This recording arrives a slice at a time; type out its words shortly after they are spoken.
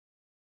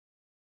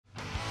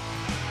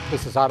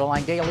This is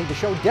Autoline Daily, the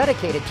show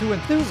dedicated to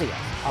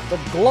enthusiasts of the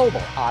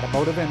global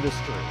automotive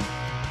industry.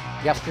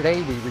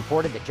 Yesterday, we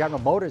reported that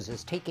General Motors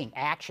is taking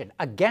action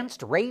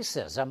against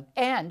racism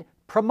and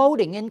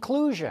promoting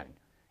inclusion.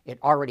 It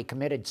already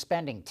committed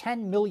spending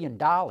 $10 million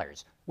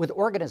with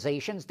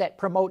organizations that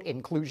promote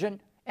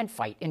inclusion and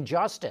fight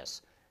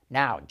injustice.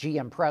 Now,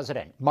 GM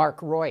President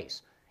Mark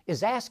Reuss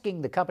is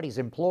asking the company's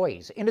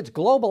employees in its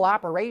global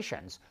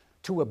operations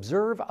to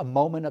observe a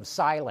moment of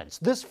silence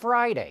this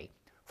Friday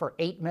for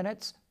 8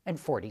 minutes and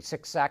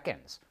 46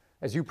 seconds.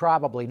 As you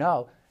probably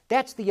know,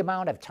 that's the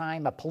amount of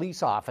time a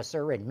police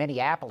officer in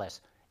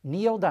Minneapolis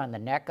kneeled on the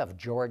neck of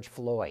George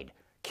Floyd,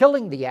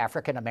 killing the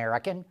African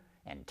American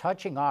and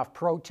touching off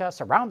protests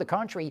around the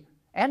country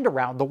and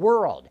around the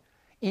world.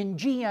 In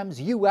GM's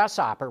U.S.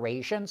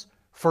 operations,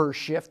 first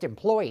shift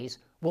employees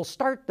will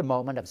start the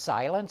moment of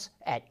silence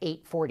at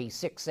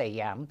 8:46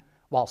 a.m.,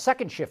 while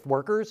second shift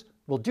workers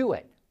will do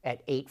it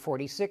at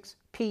 8:46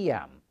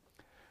 p.m.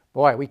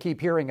 Boy, we keep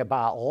hearing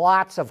about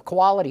lots of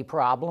quality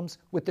problems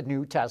with the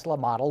new Tesla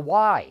Model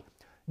Y.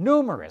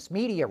 Numerous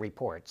media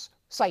reports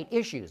cite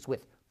issues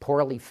with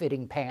poorly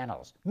fitting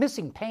panels,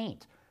 missing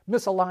paint,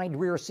 misaligned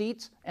rear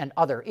seats, and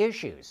other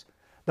issues.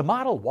 The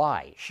Model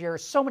Y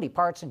shares so many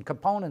parts and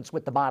components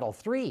with the Model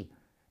 3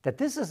 that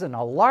this is an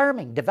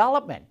alarming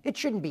development. It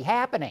shouldn't be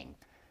happening.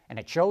 And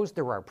it shows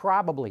there are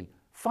probably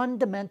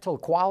fundamental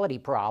quality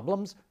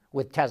problems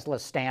with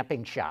Tesla's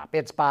stamping shop,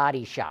 its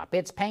body shop,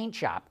 its paint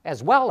shop,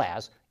 as well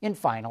as in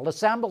final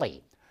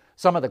assembly.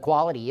 Some of the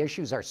quality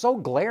issues are so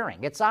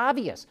glaring, it's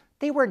obvious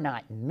they were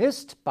not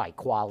missed by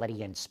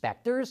quality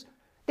inspectors.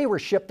 They were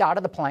shipped out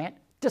of the plant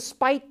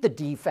despite the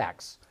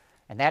defects.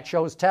 And that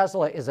shows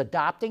Tesla is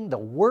adopting the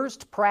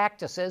worst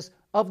practices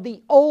of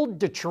the old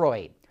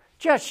Detroit.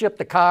 Just ship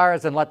the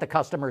cars and let the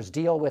customers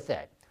deal with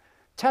it.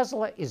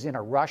 Tesla is in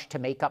a rush to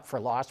make up for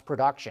lost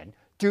production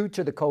due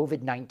to the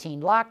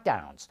COVID-19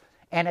 lockdowns,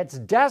 and it's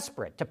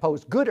desperate to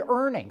post good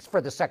earnings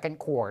for the second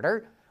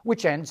quarter,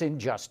 which ends in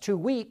just 2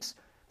 weeks,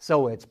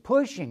 so it's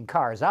pushing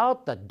cars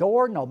out the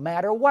door no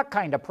matter what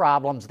kind of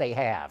problems they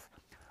have.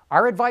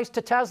 Our advice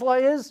to Tesla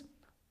is,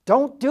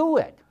 don't do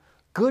it.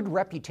 Good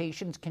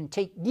reputations can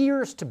take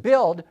years to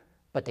build,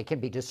 but they can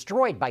be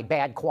destroyed by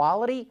bad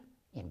quality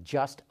in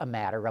just a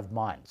matter of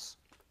months.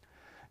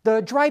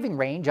 The driving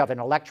range of an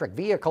electric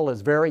vehicle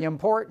is very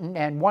important,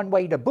 and one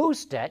way to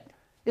boost it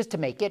is to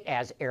make it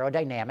as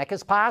aerodynamic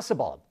as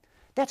possible.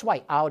 That's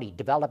why Audi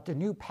developed a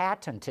new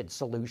patented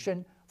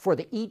solution for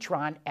the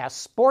e-tron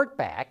S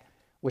Sportback,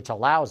 which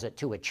allows it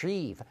to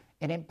achieve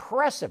an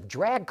impressive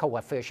drag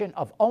coefficient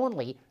of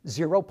only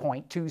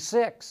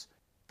 0.26.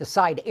 The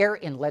side air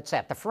inlets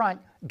at the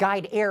front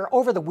guide air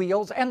over the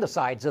wheels and the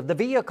sides of the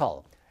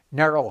vehicle.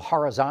 Narrow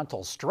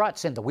horizontal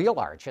struts in the wheel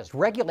arches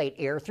regulate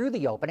air through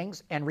the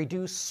openings and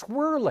reduce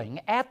swirling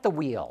at the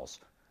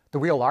wheels. The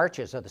wheel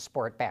arches of the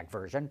Sportback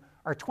version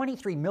are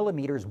 23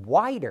 millimeters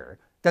wider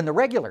than the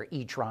regular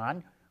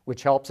e-tron,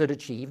 which helps it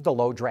achieve the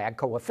low drag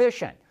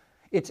coefficient.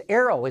 Its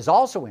aero is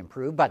also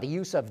improved by the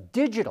use of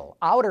digital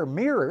outer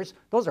mirrors.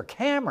 Those are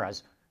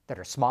cameras that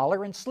are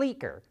smaller and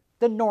sleeker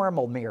than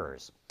normal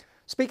mirrors.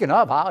 Speaking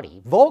of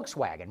Audi,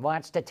 Volkswagen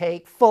wants to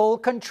take full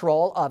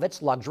control of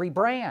its luxury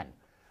brand.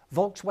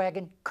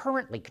 Volkswagen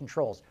currently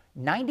controls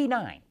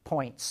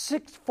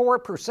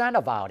 99.64%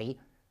 of Audi,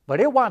 but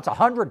it wants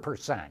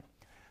 100%.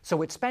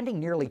 So it's spending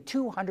nearly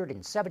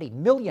 $270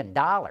 million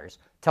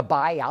to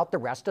buy out the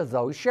rest of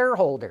those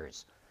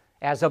shareholders.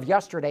 As of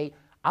yesterday,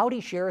 Audi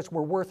shares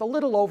were worth a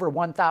little over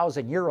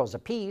 1,000 euros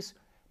apiece,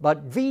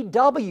 but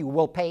VW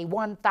will pay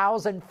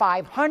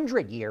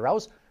 1,500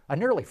 euros, a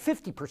nearly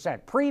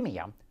 50%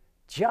 premium,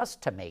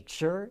 just to make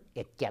sure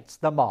it gets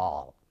them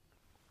all.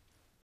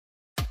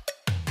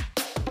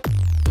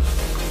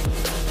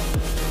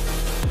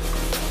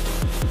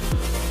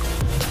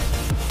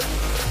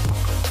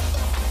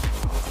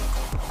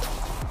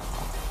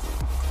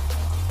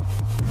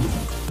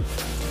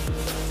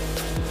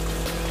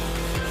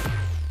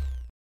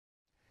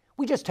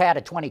 We just had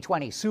a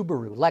 2020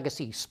 Subaru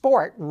Legacy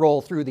Sport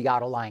roll through the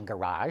Autoline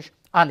garage.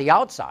 On the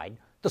outside,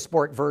 the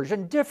Sport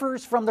version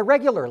differs from the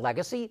regular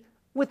Legacy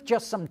with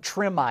just some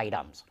trim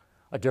items.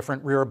 A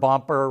different rear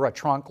bumper, a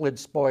trunk lid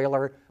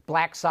spoiler,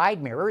 black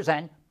side mirrors,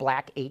 and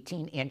black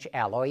 18-inch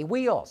alloy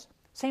wheels.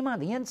 Same on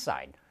the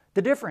inside.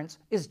 The difference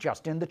is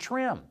just in the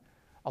trim.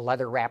 A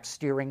leather-wrapped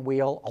steering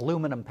wheel,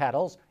 aluminum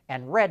pedals,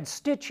 and red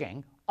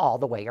stitching all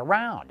the way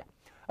around.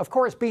 Of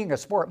course, being a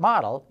sport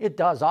model, it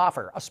does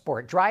offer a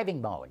sport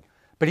driving mode.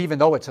 But even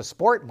though it's a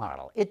sport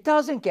model, it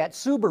doesn't get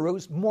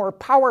Subaru's more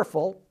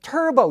powerful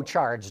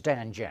turbocharged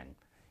engine.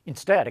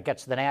 Instead, it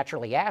gets the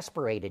naturally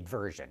aspirated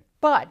version.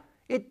 But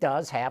it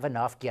does have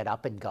enough get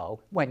up and go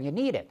when you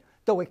need it,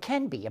 though it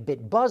can be a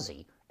bit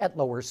buzzy at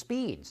lower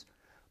speeds.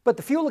 But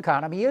the fuel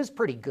economy is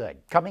pretty good,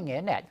 coming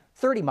in at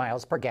 30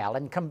 miles per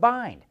gallon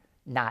combined.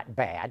 Not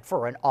bad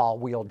for an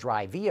all-wheel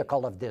drive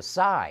vehicle of this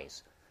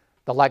size.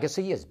 The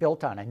Legacy is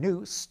built on a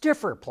new,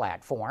 stiffer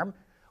platform,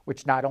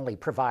 which not only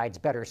provides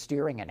better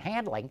steering and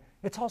handling,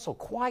 it's also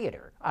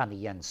quieter on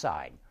the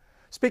inside.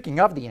 Speaking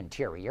of the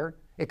interior,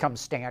 It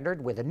comes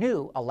standard with a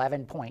new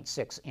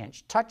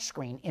 11.6-inch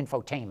touchscreen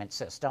infotainment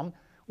system,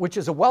 which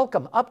is a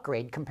welcome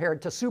upgrade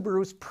compared to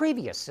Subaru's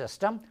previous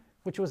system,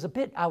 which was a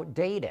bit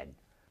outdated.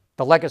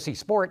 The Legacy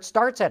Sport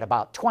starts at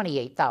about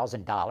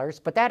 $28,000,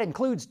 but that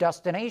includes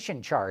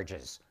destination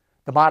charges.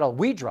 The model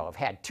we drove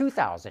had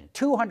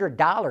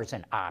 $2,200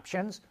 in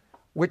options,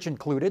 which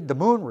included the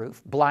moonroof,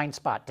 blind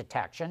spot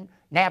detection,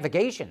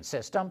 navigation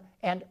system,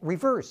 and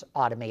reverse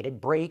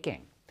automated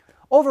braking.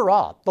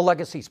 Overall, the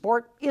Legacy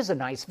Sport is a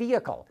nice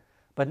vehicle,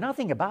 but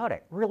nothing about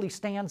it really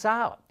stands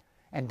out.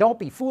 And don't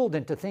be fooled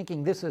into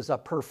thinking this is a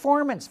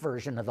performance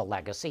version of the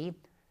Legacy.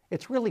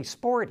 It's really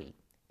sporty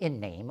in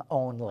name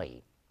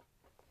only.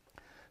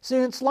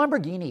 Since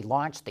Lamborghini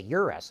launched the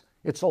Urus,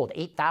 it sold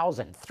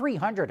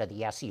 8,300 of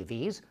the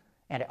SUVs,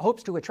 and it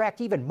hopes to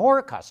attract even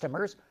more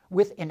customers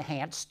with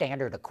enhanced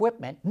standard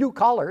equipment, new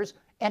colors,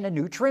 and a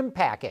new trim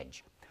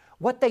package.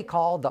 What they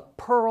call the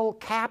Pearl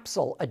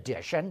Capsule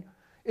Edition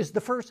is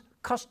the first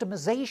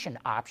customization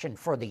option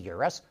for the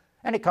Urus,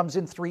 and it comes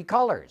in 3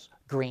 colors: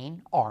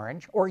 green,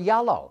 orange, or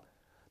yellow.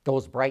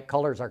 Those bright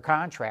colors are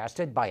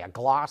contrasted by a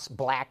gloss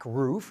black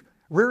roof,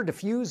 rear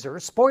diffuser,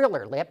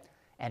 spoiler lip,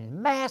 and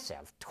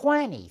massive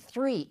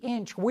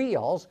 23-inch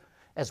wheels,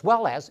 as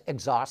well as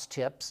exhaust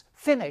tips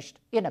finished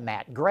in a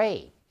matte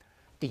gray.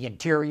 The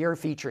interior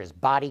features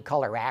body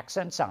color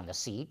accents on the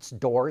seats,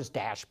 doors,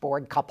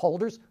 dashboard, cup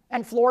holders,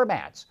 and floor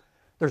mats.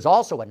 There's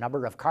also a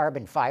number of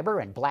carbon fiber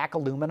and black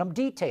aluminum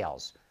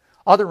details.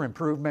 Other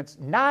improvements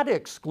not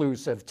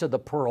exclusive to the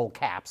Pearl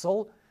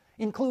Capsule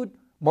include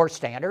more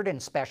standard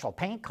and special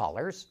paint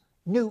colors,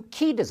 new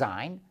key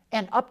design,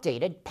 and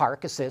updated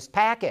Park Assist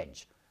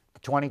package. The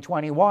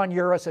 2021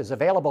 Urus is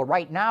available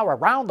right now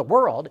around the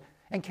world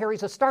and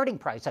carries a starting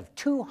price of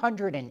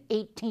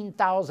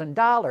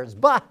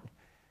 $218,000, but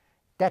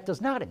that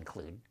does not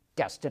include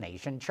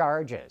destination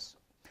charges.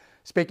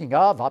 Speaking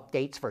of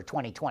updates for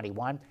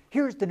 2021,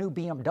 here's the new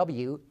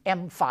BMW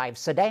M5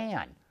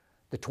 sedan.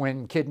 The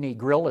twin-kidney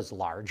grille is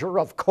larger,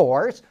 of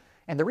course,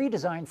 and the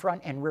redesigned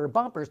front and rear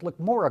bumpers look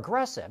more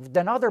aggressive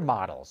than other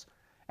models.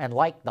 And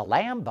like the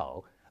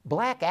Lambo,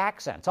 black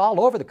accents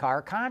all over the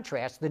car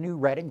contrast the new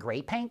red and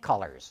gray paint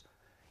colors.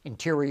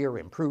 Interior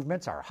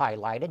improvements are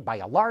highlighted by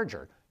a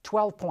larger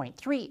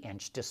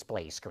 12.3-inch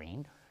display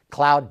screen,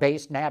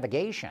 cloud-based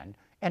navigation,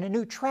 and a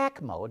new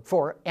track mode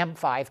for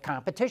M5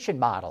 competition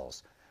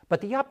models.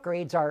 But the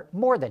upgrades are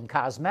more than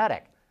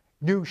cosmetic.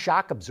 New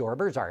shock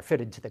absorbers are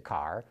fitted to the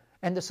car,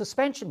 and the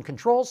suspension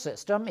control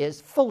system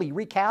is fully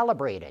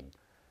recalibrated.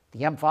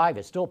 The M5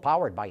 is still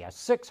powered by a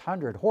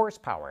 600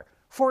 horsepower,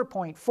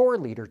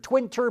 4.4-liter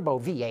twin-turbo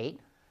V8,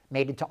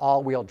 mated to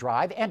all-wheel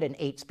drive and an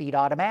 8-speed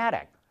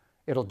automatic.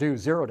 It'll do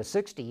 0 to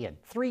 60 in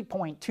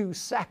 3.2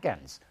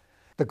 seconds.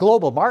 The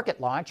global market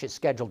launch is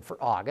scheduled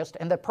for August,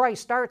 and the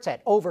price starts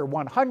at over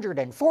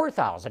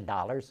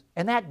 $104,000,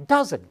 and that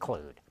does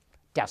include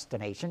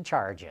destination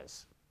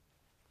charges.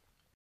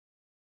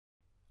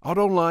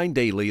 AutoLine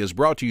Daily is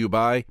brought to you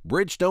by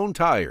Bridgestone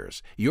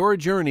Tires. Your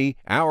journey,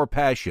 our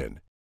passion.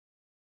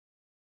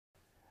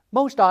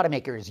 Most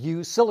automakers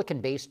use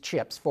silicon-based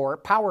chips for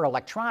power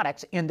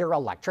electronics in their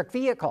electric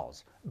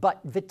vehicles,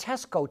 but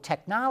Vitesco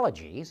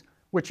Technologies,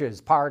 which is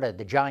part of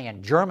the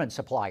giant German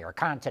supplier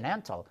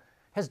Continental,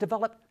 has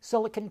developed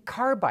silicon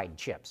carbide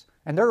chips,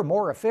 and they're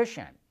more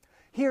efficient.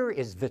 Here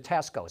is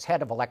Vitesco's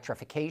head of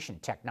electrification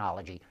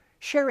technology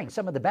sharing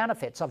some of the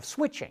benefits of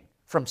switching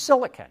from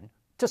silicon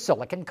to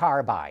silicon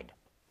carbide.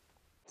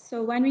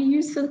 So when we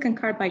use silicon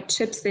carbide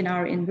chips in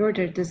our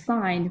inverter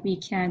design, we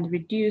can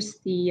reduce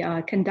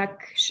the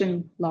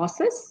conduction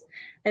losses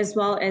as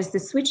well as the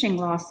switching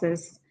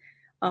losses.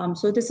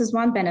 So this is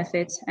one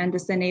benefit, and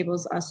this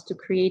enables us to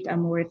create a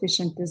more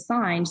efficient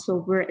design. So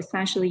we're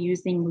essentially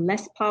using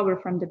less power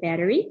from the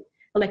battery,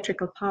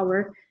 electrical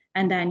power,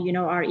 and then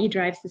our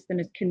eDrive system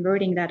is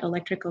converting that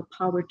electrical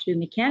power to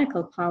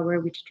mechanical power,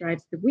 which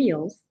drives the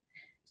wheels.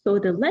 So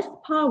the less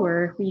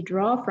power we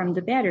draw from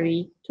the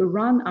battery to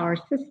run our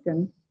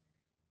system,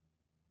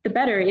 the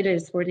better it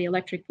is for the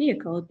electric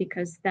vehicle,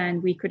 because then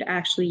we could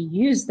actually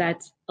use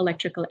that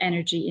electrical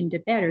energy in the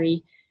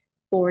battery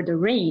for the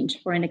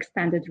range, for an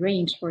extended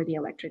range for the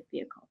electric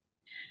vehicle.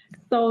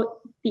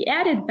 So the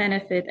added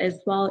benefit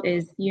as well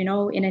is, in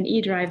an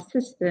eDrive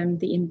system,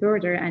 the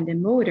inverter and the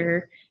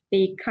motor,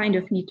 they kind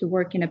of need to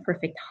work in a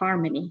perfect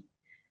harmony.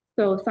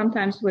 So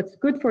sometimes what's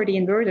good for the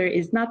inverter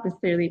is not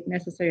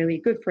necessarily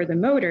good for the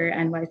motor,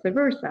 and vice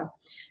versa.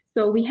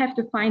 So we have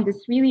to find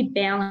this really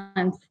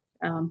balanced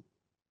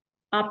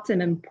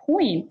optimum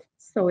point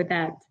so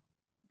that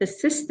the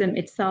system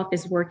itself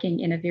is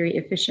working in a very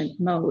efficient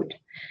mode.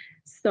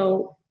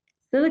 So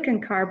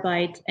silicon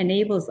carbide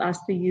enables us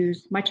to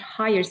use much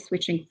higher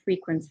switching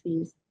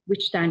frequencies,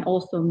 which then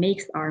also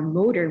makes our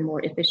motor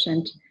more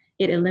efficient.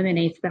 It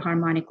eliminates the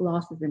harmonic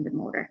losses in the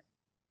motor.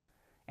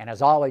 And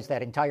as always,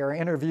 that entire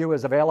interview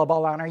is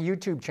available on our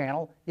YouTube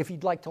channel if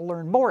you'd like to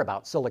learn more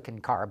about silicon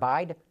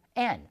carbide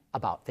and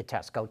about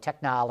Vitesco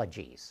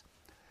Technologies.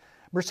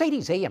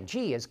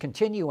 Mercedes-AMG is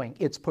continuing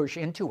its push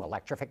into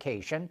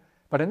electrification,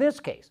 but in this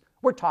case,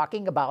 We're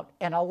talking about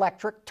an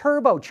electric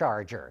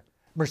turbocharger.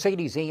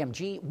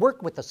 Mercedes-AMG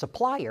worked with the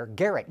supplier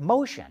Garrett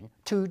Motion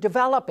to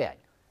develop it,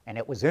 and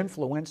it was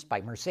influenced by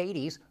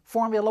Mercedes'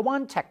 Formula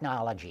One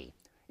technology.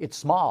 Its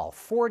small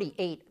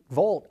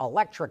 48-volt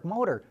electric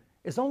motor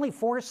is only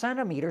 4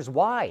 centimeters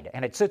wide,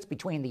 and it sits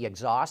between the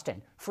exhaust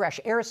and fresh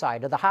air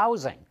side of the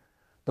housing.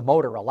 The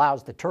motor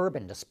allows the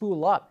turbine to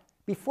spool up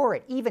before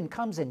it even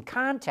comes in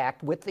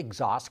contact with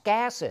exhaust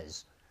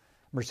gases.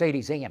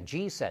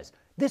 Mercedes-AMG says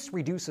this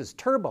reduces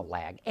turbo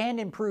lag and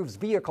improves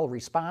vehicle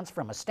response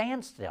from a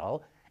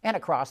standstill and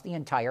across the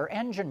entire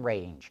engine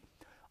range.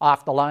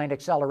 Off-the-line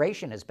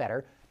acceleration is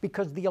better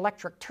because the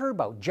electric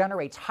turbo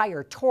generates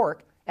higher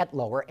torque at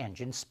lower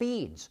engine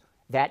speeds.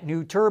 That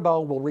new turbo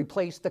will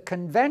replace the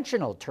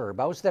conventional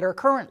turbos that are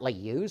currently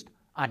used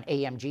on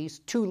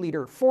AMG's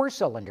 2-liter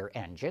 4-cylinder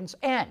engines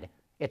and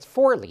its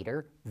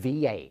 4-liter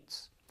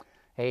V8s.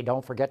 Hey,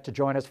 don't forget to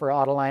join us for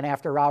Autoline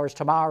After Hours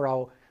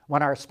tomorrow,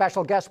 when our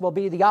special guest will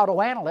be the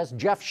auto analyst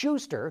Jeff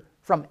Schuster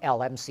from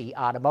LMC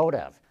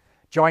Automotive.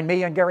 Join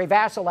me and Gary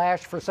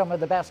Vasilash for some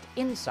of the best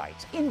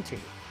insights into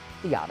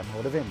the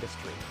automotive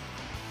industry.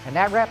 And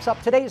that wraps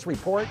up today's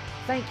report.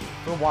 Thank you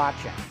for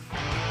watching.